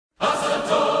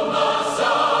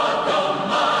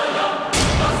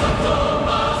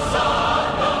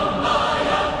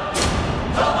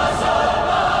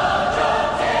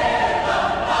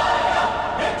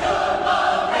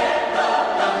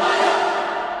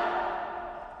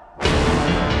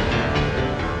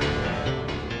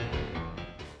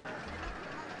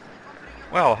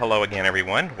Well, hello again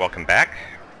everyone. Welcome back.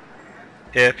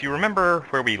 If you remember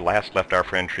where we last left our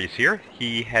friend Treece here,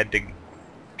 he had to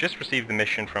just receive the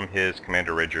mission from his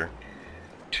Commander Ridger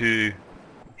to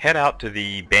head out to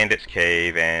the bandits'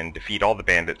 cave and defeat all the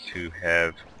bandits who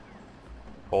have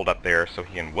pulled up there so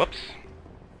he can... Whoops!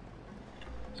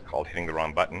 It's called hitting the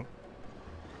wrong button.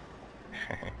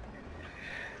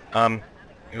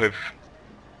 Who have...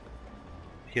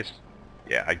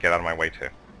 Yeah, I'd get out of my way too.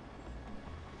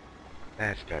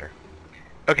 That's better.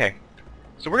 Okay,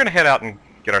 so we're going to head out and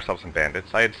get ourselves some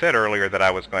bandits. I had said earlier that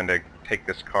I was going to take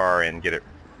this car and get it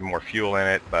more fuel in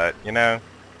it, but, you know,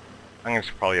 I'm going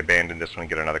to probably abandon this one and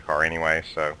get another car anyway,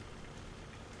 so...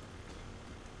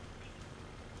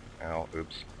 Well,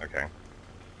 oops, okay.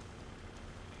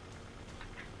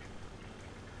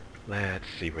 Let's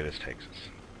see where this takes us.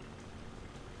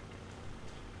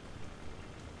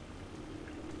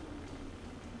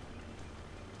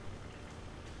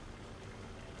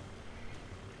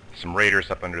 Some raiders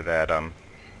up under that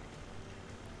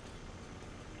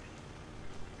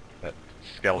that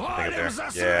skeleton thing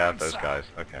up there. Yeah, those guys.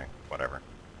 Okay, whatever.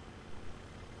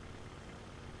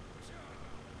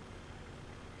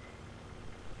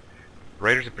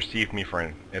 Raiders have perceived me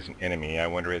as an enemy. I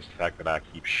wonder if it's the fact that I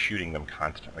keep shooting them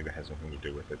constantly that has anything to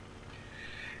do with it.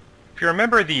 If you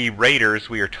remember, the raiders,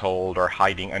 we are told, are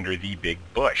hiding under the big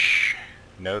bush.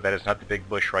 No, that is not the big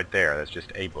bush right there. That's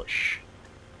just a bush.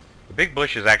 The big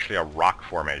bush is actually a rock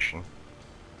formation.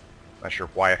 Not sure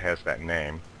why it has that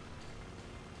name.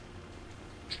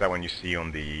 It's that one you see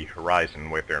on the horizon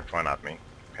way up there in front of me,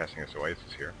 passing this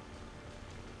oasis here.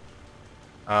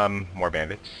 More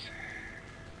bandits.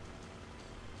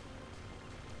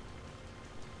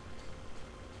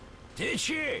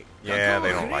 Yeah,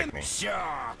 they don't like me.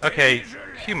 Okay,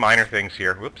 a few minor things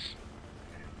here. Whoops.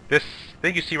 This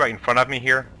thing you see right in front of me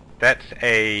here, that's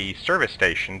a service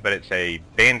station, but it's a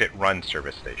bandit-run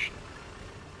service station.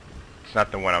 It's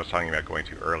not the one I was talking about going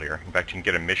to earlier. In fact, you can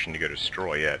get a mission to go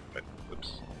destroy it, but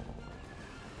whoops.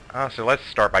 So let's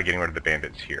start by getting rid of the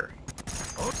bandits here.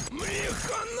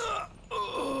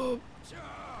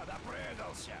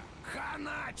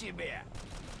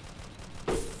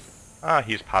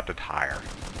 He's popped a tire.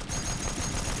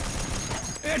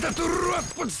 Этот урод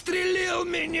подстрелил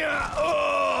меня!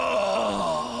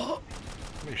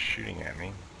 Somebody's shooting at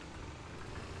me.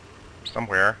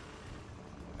 Somewhere.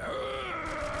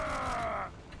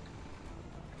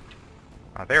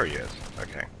 Ah, there he is.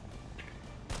 Okay.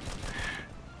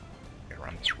 Get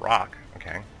around this rock.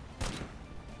 Okay.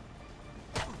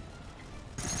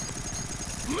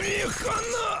 Мне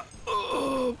хана!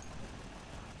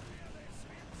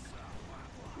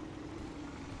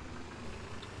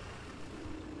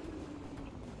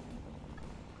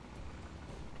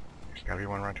 There's gotta be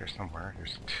one around here somewhere.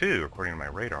 There's two, according to my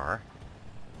radar.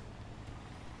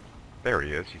 There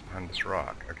he is. He's behind this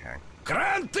rock. Okay.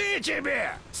 Кранты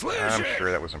тебе! Слышишь? I'm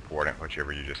sure that was important,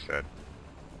 whichever you just said.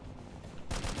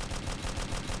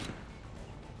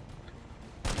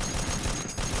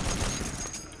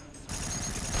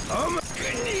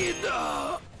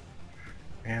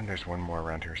 And there's one more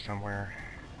around here somewhere.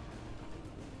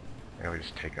 Yeah, we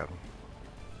just take him.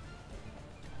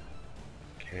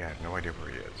 Okay, I have no idea where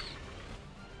he is.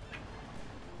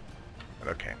 But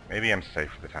okay, maybe I'm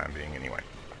safe for the time being anyway.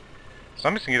 So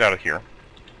I'm just going to get out of here.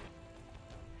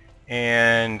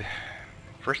 And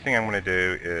first thing I'm going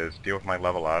to do is deal with my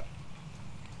level up.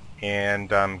 And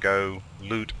go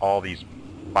loot all these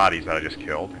bodies that I just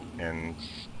killed. And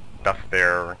stuff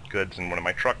their goods in one of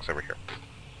my trucks over here.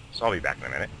 So I'll be back in a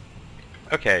minute.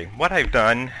 Okay, what I've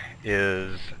done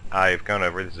is I've gone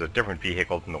over, this is a different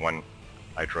vehicle than the one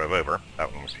I drove over.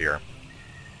 That one was here.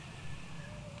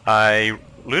 I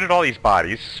looted all these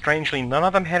bodies. Strangely, none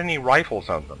of them had any rifles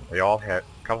on them. They all had,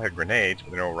 a couple had grenades,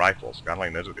 but no rifles. God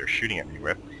only knows what they're shooting at me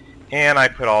with. And I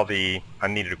put all the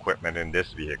unneeded equipment in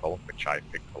this vehicle, which I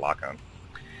picked the lock on.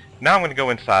 Now I'm going to go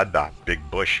inside the big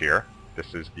bush here.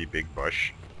 This is the big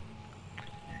bush.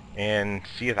 And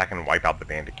see if I can wipe out the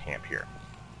bandit camp here.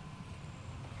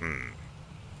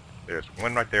 There's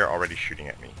one right there already shooting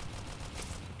at me.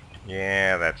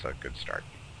 Yeah, that's a good start.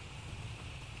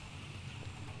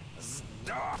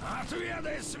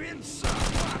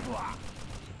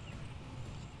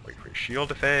 Wait for your shield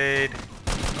to fade.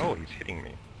 Oh, he's hitting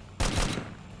me.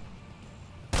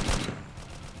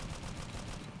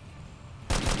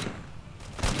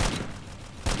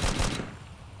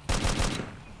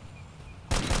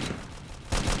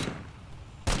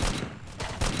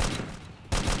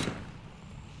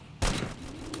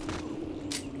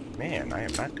 Man, I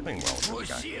am not doing well with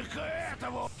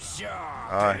this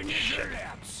guy. Shit.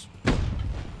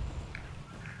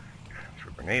 Threw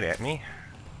a grenade at me.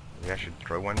 Maybe I should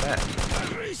throw one back.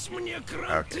 Кажись мне, Okay,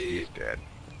 кранты! he's dead.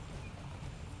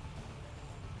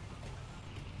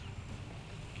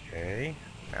 Okay,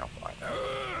 now what?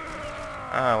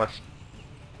 Let's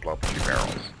blow up a few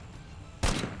barrels.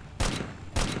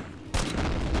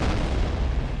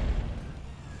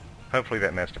 Hopefully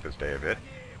that messed up his day a bit.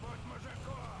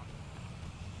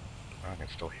 I can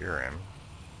still hear him.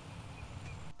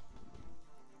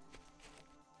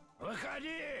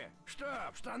 Выходи! Что,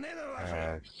 в штаны наложил?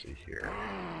 Let's see here.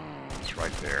 It's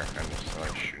right there, and there's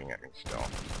somebody shooting at me still.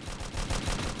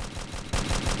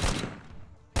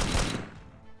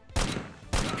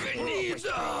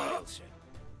 Гнида!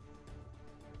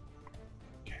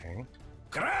 Okay.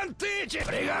 Крантычи!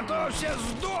 Приготовься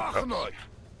сдохнуть!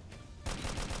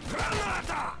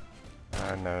 Граната!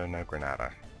 No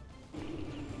granada.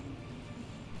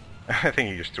 I think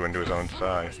he just threw into his own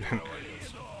side.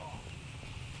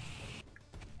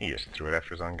 He just threw it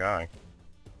after his own guy.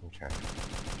 Okay.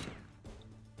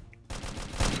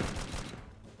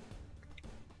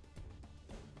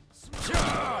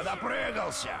 Все,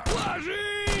 допрыгался!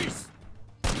 Ложись!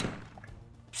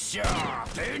 Все,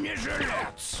 ты не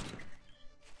жилец!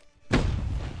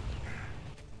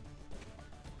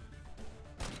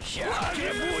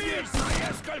 Счастье будет на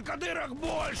несколько дырок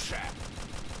больше!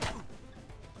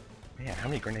 Man, how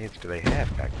many grenades do they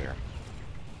have back there?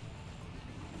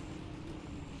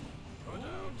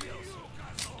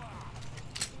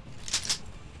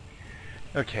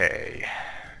 Okay.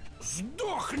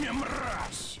 Сдохни,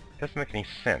 мразь! Doesn't make any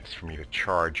sense for me to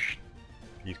charge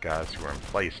these guys who are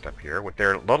emplaced up here with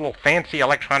their little fancy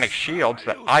electronic shields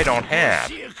that I don't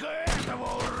have.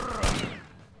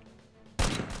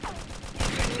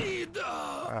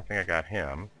 I think I got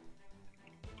him.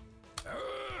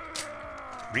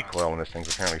 Recoil on this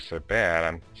thing's apparently so bad,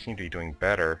 I seem to be doing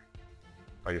better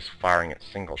by just firing it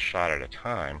single shot at a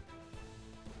time.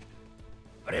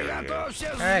 There he is.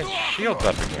 His shield's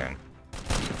up again.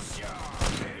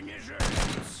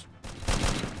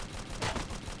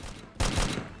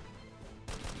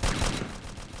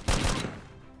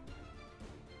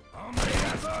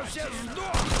 Приготовься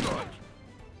сдохнуть!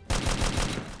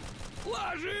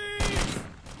 Ложись!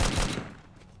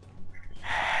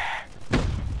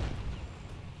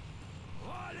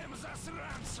 Валим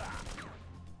засранца!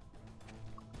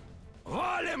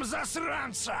 Валим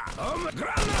засранца!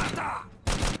 Граната!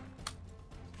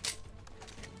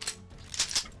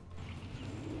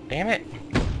 Damn it!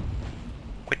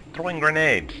 Quit throwing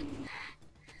grenades!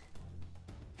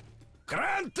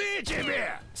 Кранты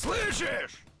тебе!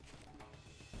 Слышишь?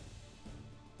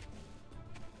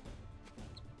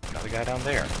 Another guy down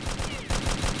there.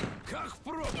 Как в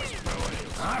пропасть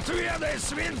провалился! Отведай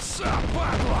свинца,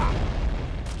 падла!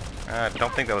 I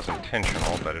don't think that was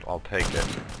intentional, but I'll take it.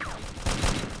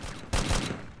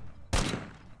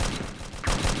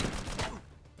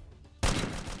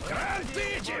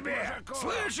 Кранты тебе!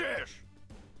 Слышишь?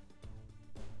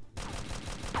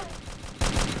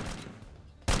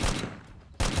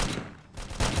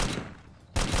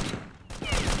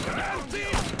 Кранты!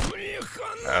 Мне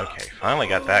хана! Okay, finally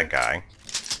got that guy.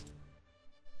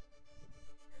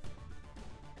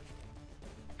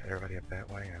 Everybody up that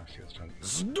way? Now see what's done.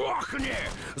 Сдохни!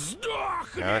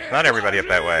 Сдохни! No, it's not everybody up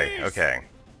that way. Okay.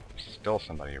 Still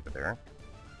somebody over there.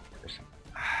 There's some...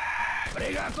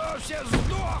 Приготовься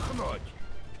сдохнуть!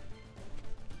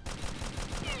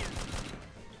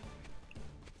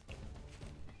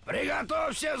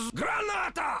 Приготовься с...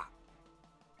 Граната!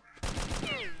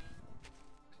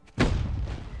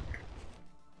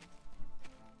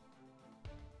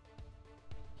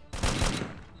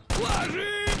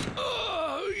 Ложи!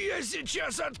 Я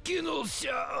сейчас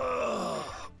откинулся!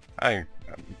 I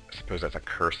suppose that's a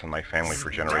curse in my family for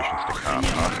generations to come,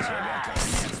 huh?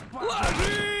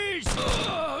 Ложись!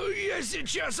 Я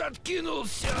сейчас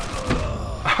откинулся!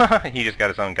 He just got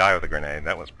his own guy with a grenade.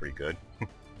 That was pretty good.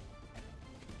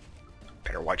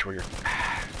 Better watch where you're...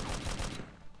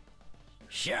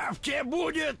 Ща в тебе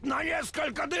будет на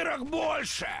несколько дырок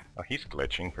больше! Oh, he's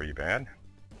glitching pretty bad.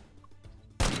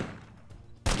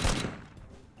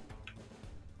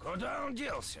 Куда он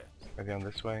делся? Maybe on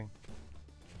this way?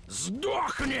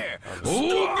 Сдохни!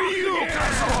 Убью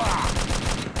козла!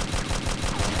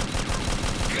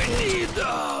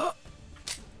 Гнида!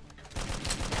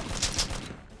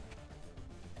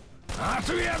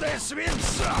 Отведай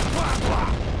свинца,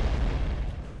 падла!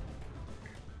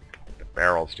 The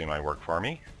barrels do my work for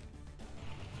me.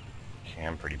 Okay,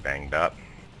 I'm pretty banged up.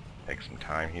 Take some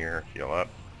time here, heal up.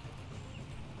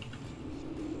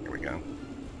 Here we go.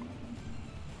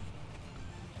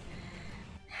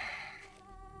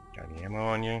 Got any ammo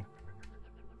on you?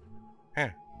 Huh,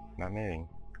 not many.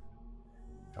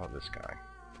 saw this guy.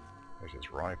 There's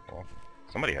his rifle.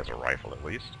 Somebody has a rifle at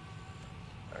least.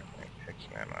 Okay, take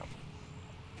some ammo.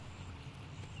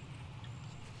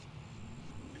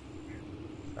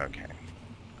 Okay.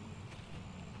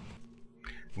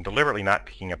 I'm deliberately not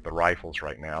picking up the rifles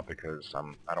right now because I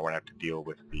don't want to have to deal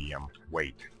with the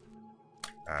weight.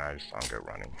 I'll go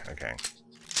running. Okay.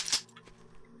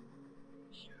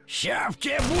 Ща в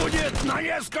тебе будет на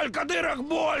несколько дырок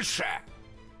больше!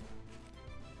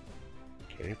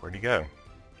 Okay, where'd he go?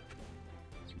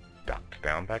 Is he ducked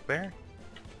down back there?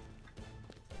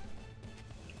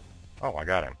 Oh, I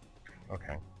got him.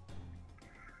 Okay.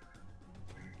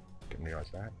 Didn't realize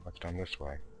that. Let's down this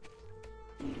way.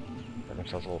 Got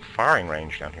themselves a little firing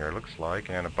range down here, it looks like,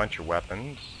 and a bunch of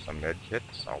weapons, some med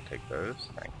kits. I'll take those,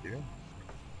 thank you.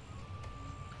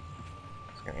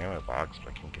 It's got an ammo box,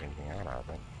 but I can't get anything out of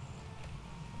it.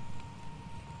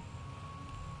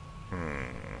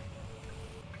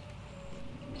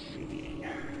 Let's see.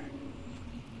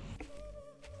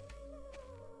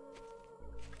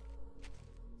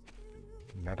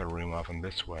 Another room off in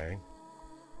this way.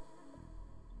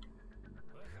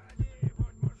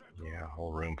 Yeah, a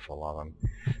whole room full of them.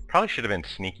 Probably should have been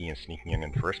sneaky and sneaking in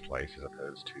the first place as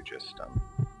opposed to just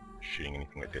shooting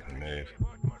anything that didn't move.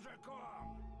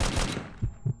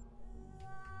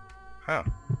 Huh.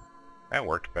 That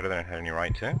worked better than it had any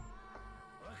right to.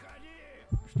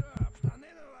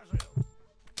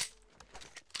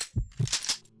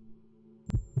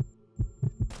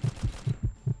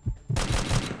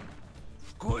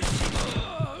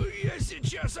 Я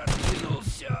сейчас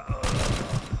откинулся.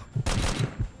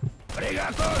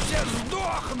 Приготовься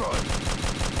сдохнуть!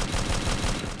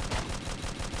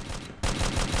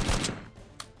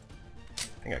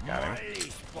 I think I got him.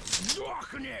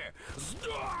 Сдохни!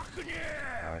 Сдохни!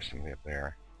 Oh, there's somebody up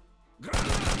there.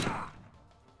 Граната!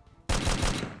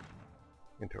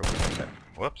 You can throw a grenade that...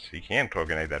 Whoops, he can throw a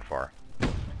grenade that far.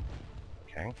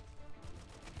 Okay.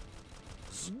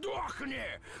 Сдохни!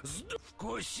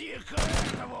 Вкуси-ка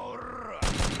этого, ура!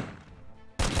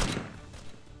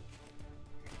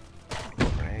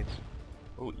 Grenades.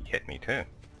 Ooh, he hit me too.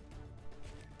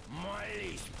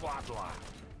 Молись, падла!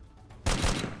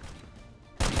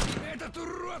 Этот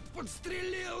урод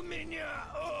подстрелил меня!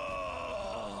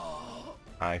 О!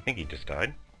 I think he just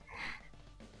died.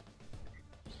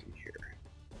 Let's see here.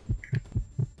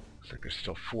 Looks like there's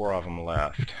still 4 of them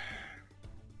left.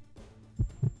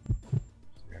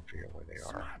 So I gotta figure out where they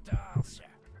are. Смотался.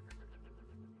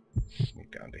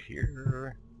 Sneak down to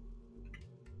here.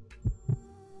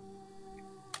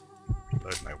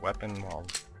 Load my weapon while...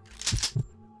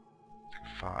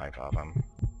 5 of them.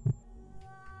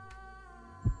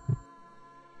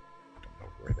 Don't know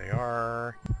where they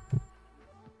are.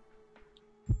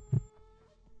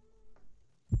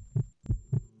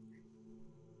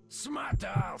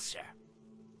 Смотался.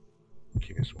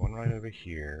 Okay, there's one right over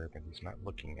here, but he's not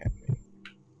looking at me.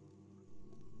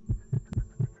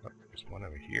 Oh, there's one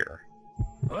over here.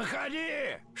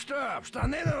 Выходи! Что, в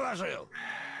штаны наложил?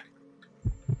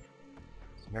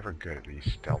 It's never good at these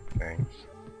stealth things.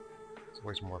 It's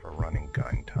always more of a running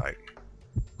gun type.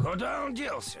 Куда он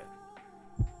делся?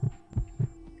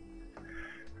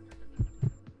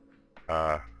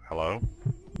 Hello?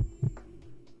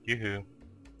 Yoo-hoo.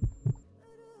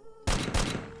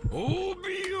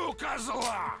 Убью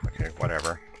козла! Okay,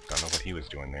 whatever. Don't know what he was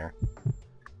doing there.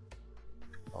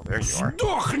 Oh, there you are.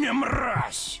 Сдохни,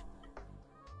 мразь!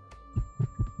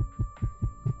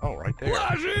 Oh, right there.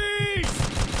 Ложись!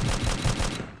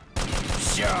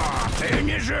 Все, ты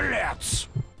не жилец!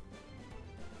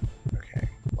 Okay,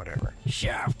 whatever.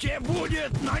 Ща в тебе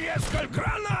будет на несколько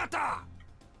граната!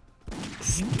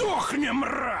 Сдохни,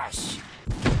 мразь!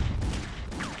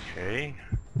 Okay.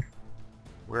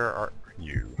 Where are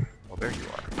you? Oh, there you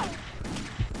are.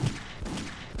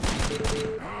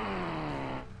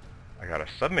 I got a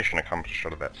submission accomplished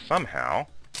out of that somehow.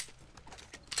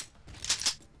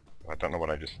 I don't know what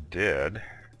I just did.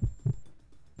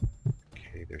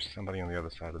 Okay, there's somebody on the other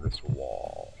side of this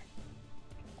wall.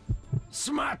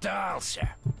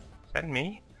 Смотался! Is that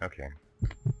me? Okay.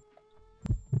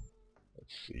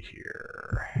 Let's see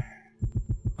here.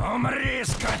 Умри,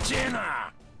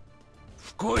 скотина!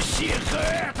 Вкуси-ка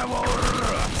этого,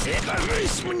 ура! И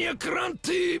кажись мне,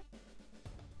 кранты!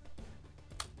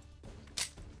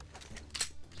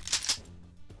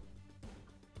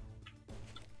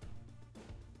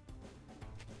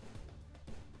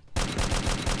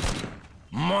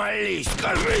 Молись,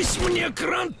 кажись мне,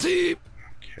 кранты!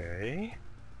 Okay.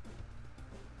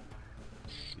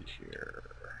 Let's see here.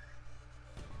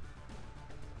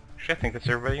 Actually, I think that's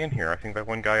everybody in here. I think that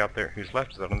one guy out there who's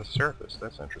left is out on the surface.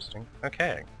 That's interesting.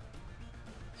 Okay.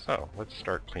 So, let's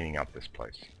start cleaning out this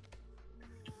place.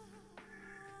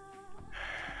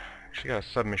 Actually got a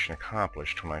submission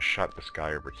accomplished when I shot this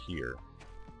guy over here.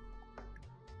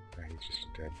 He's just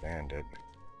a dead bandit.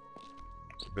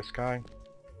 So this guy?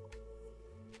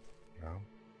 No.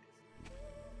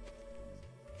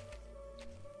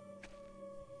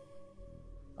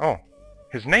 Oh,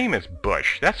 his name is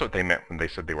Bush. That's what they meant when they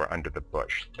said they were under the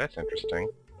bush. That's interesting.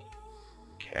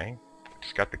 Okay,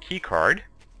 just got the key card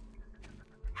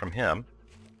from him,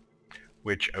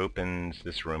 which opens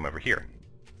this room over here.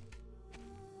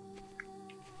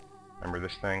 Remember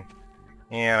this thing?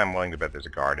 And I'm willing to bet there's a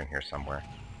guard in here somewhere.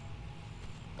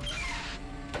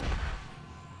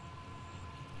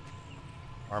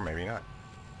 Or maybe not.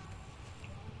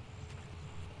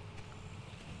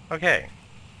 Okay.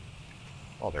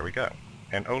 Well, there we go.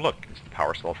 And oh look, it's the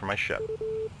power cell for my ship.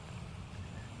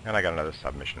 And I got another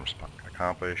submission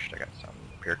accomplished. I got some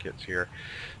repair kits here.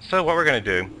 So what we're going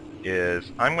to do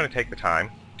is I'm going to take the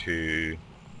time to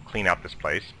clean out this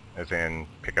place, as in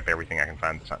pick up everything I can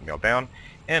find that's not nailed down,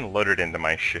 and load it into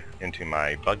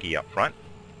my buggy up front.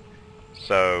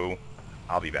 So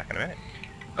I'll be back in a minute.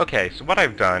 Okay, so what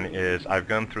I've done is I've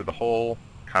gone through the whole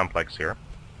complex here,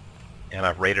 and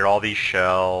I've raided all these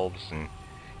shelves and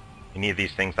any of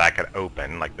these things I could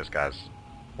open, like this guy's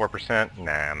 4%.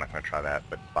 Nah, I'm not going to try that,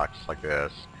 but boxes like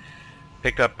this.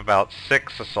 Picked up about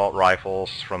 6 assault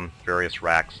rifles from various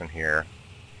racks in here.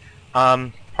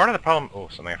 Part of the problem... Oh,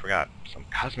 something I forgot. Some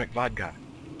cosmic vodka.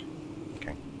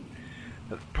 Okay.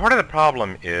 Part of the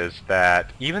problem is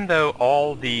that even though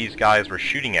all these guys were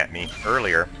shooting at me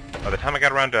earlier, by the time I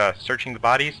got around to searching the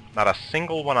bodies, not a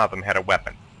single one of them had a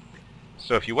weapon.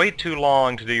 So if you wait too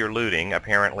long to do your looting,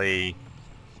 apparently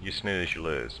you snooze, you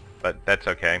lose. But that's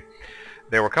okay.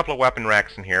 There were a couple of weapon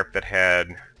racks in here that had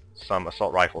some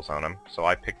assault rifles on them, so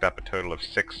I picked up a total of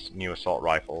 6 new assault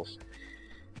rifles.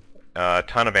 A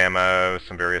ton of ammo,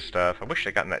 some various stuff. I wish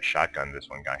I'd gotten that shotgun this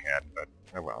one guy had, but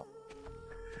oh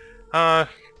well.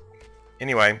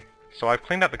 Anyway, so I've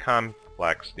cleaned out the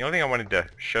complex. The only thing I wanted to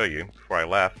show you before I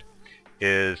left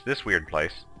is this weird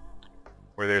place,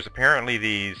 where there's apparently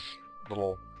these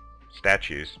little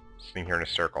statues sitting here in a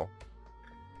circle.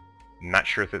 I'm not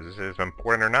sure if this is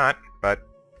important or not, but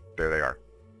there they are.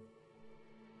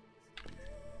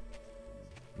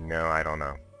 No, I don't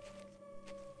know.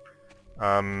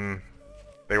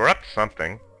 They were up to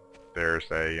something. There's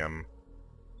a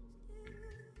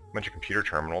bunch of computer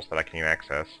terminals that I can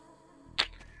access.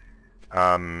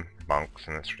 Bunks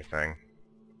and that sort of thing.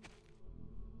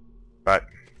 But,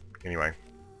 anyway.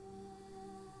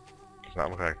 Does not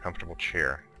look like a comfortable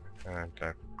chair.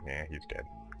 Yeah, he's dead.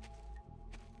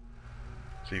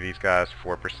 See these guys,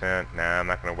 4%. Nah, I'm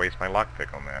not going to waste my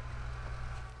lockpick on that.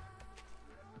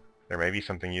 There may be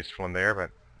something useful in there, but...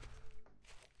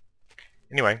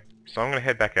 Anyway, so I'm going to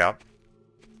head back out.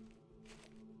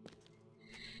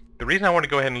 The reason I want to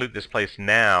go ahead and loot this place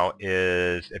now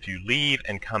is if you leave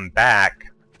and come back,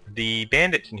 the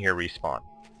bandits in here respawn.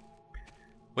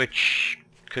 Which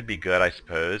could be good, I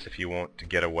suppose, if you want to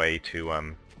get away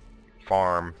to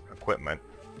farm equipment.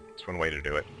 It's one way to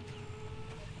do it.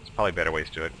 There's probably better ways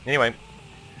to do it. Anyway,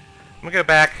 I'm going to go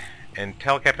back and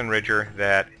tell Captain Ridger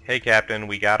that, hey Captain,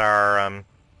 we got our,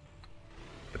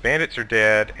 the bandits are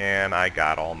dead, and I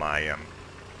got all my,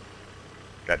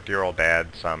 got dear old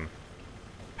Dad's,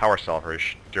 power cell for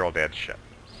his dear old Dad's ship.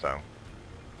 So,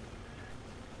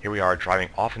 here we are driving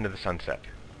off into the sunset.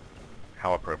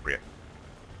 How appropriate.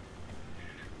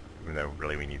 Even though,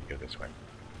 really, we need to go this way.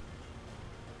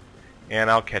 And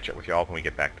I'll catch up with you all when we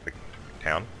get back to the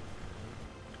town.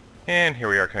 And here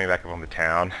we are coming back up on the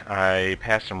town. I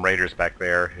passed some raiders back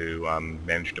there who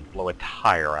managed to blow a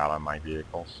tire out on my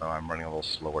vehicle, so I'm running a little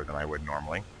slower than I would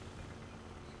normally.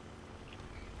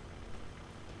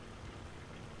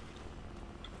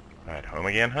 Alright, home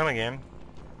again, home again.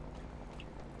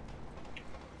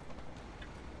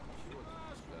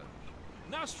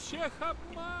 Нас всех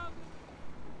обман.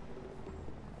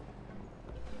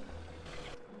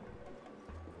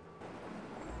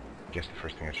 I guess the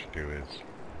first thing I should do is,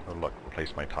 oh look,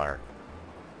 replace my tire.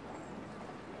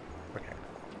 Okay,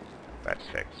 that's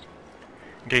fixed.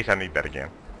 In case I need that again.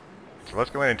 So let's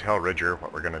go in and tell Ridger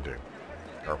what we're going to do,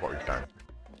 or what we've done.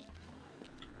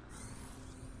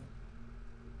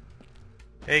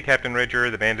 Hey Captain Ridger,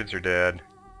 the bandits are dead.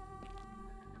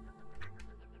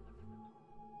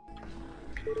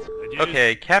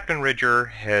 Okay, Captain Ridger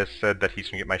has said that he's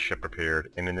going to get my ship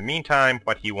repaired, and in the meantime,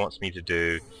 what he wants me to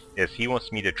do is he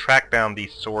wants me to track down the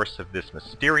source of this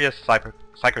mysterious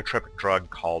psychotropic drug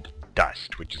called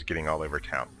dust, which is getting all over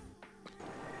town.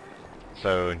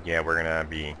 So, yeah, we're going to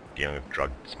be dealing with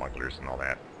drug smugglers and all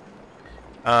that.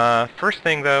 First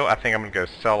thing though, I think I'm going to go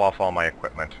sell off all my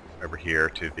equipment over here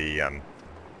to the,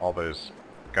 all those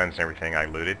guns and everything I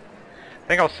looted. I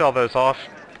think I'll sell those off,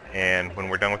 and when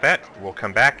we're done with that, we'll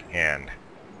come back and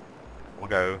we'll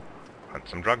go hunt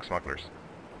some drug smugglers.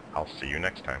 I'll see you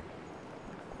next time.